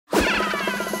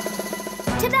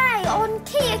Today on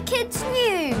KEA Kids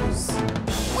News,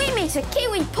 we meet a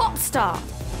Kiwi pop star.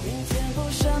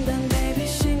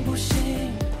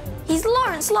 He's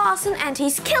Laurence Larson and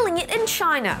he's killing it in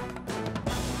China.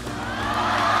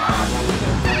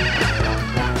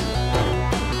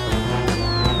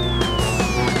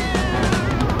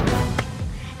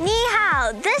 Ni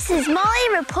hao, this is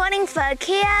Molly reporting for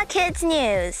KEA Kids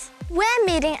News. We're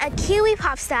meeting a Kiwi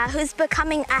pop star who's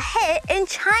becoming a hit in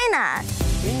China.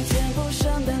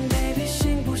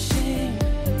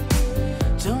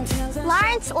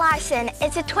 Laurence Larson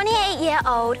is a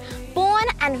 28-year-old born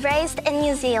and raised in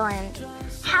New Zealand.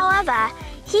 However,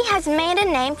 he has made a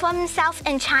name for himself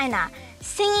in China,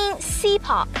 singing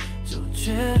C-pop.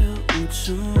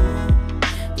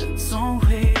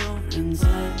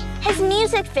 His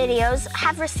music videos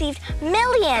have received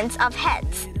millions of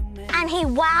hits, and he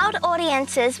wowed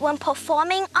audiences when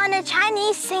performing on a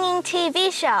Chinese singing TV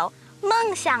show,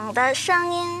 梦想的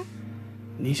声音。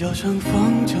你就像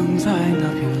风筝在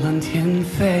那片蓝天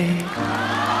飞。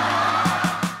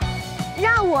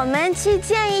让我们去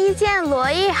见一见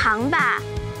罗一航吧。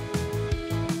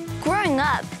Growing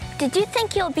up, did you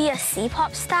think you'll be a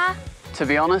C-pop star? To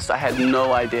be honest, I had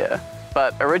no idea.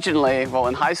 But originally, well,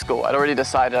 in high school, I'd already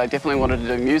decided I definitely wanted to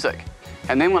do music.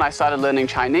 And then when I started learning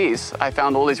Chinese, I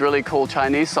found all these really cool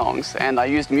Chinese songs, and I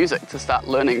used music to start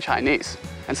learning Chinese.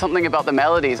 And something about the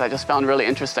melodies I just found really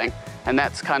interesting. And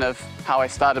that's kind of how I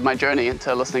started my journey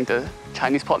into listening to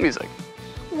Chinese pop music.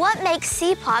 What makes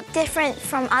C-pop different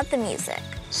from other music?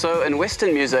 So in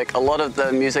Western music, a lot of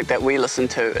the music that we listen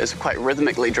to is quite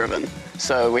rhythmically driven.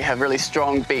 So we have really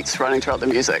strong beats running throughout the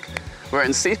music. Where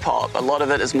in C-pop, a lot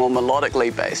of it is more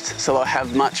melodically based. So they'll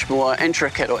have much more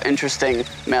intricate or interesting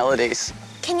melodies.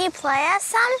 Can you play us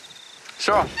some?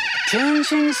 Sure. 天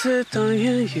晴似等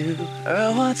烟雨，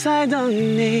而我在等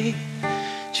你。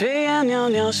炊烟袅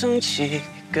袅升起，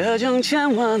隔江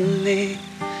千万里，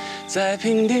在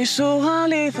平地树花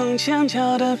里，风轻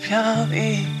悄地飘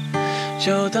逸，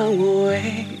就当我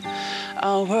为。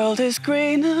Our world is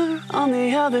greener on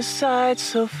the other side,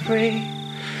 so free.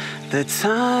 The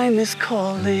time is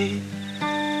calling.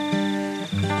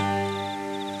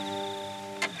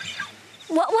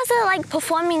 What was it like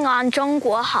performing on 中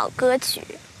国好歌曲?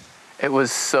 It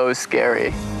was so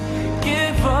scary.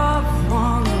 Give up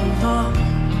on love.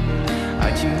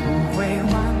 爱情不会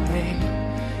完美。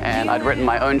 And I'd written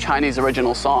my own Chinese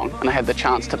original song, and I had the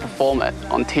chance to perform it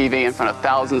on TV in front of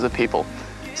thousands of people.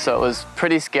 So it was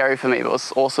pretty scary for me, but it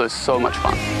was also so much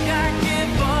fun.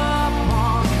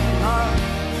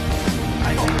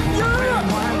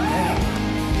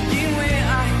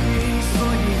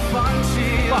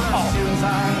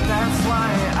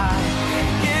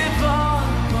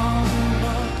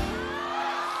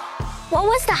 What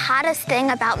was the hardest thing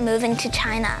about moving to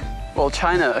China? Well,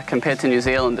 China, compared to New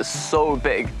Zealand, is so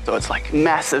big. So it's like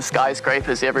massive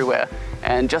skyscrapers everywhere.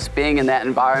 And just being in that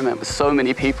environment with so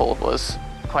many people was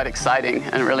quite exciting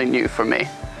and really new for me.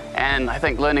 And I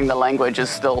think learning the language is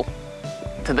still,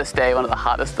 to this day, one of the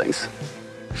hardest things.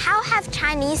 How have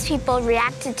Chinese people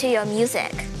reacted to your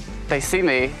music? They see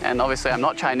me, and obviously I'm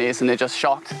not Chinese, and they're just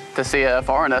shocked to see a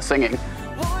foreigner singing.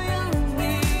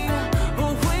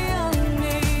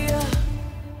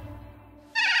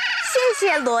 谢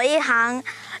谢罗一航.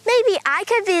 Maybe I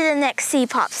could be the next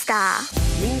C-pop star.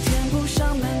 明天不上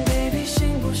班 baby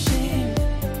信不信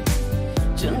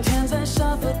整天在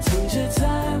沙发躺着在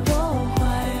我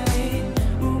怀里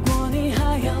如果你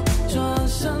还要转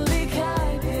身离开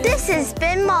This has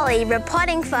been Molly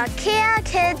reporting for KEA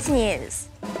Kids News.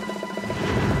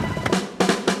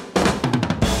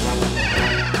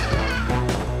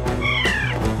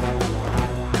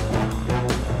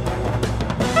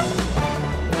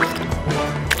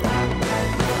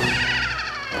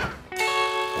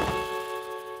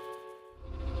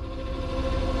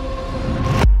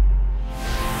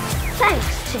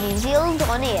 Thanks to New Zealand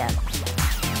On Air.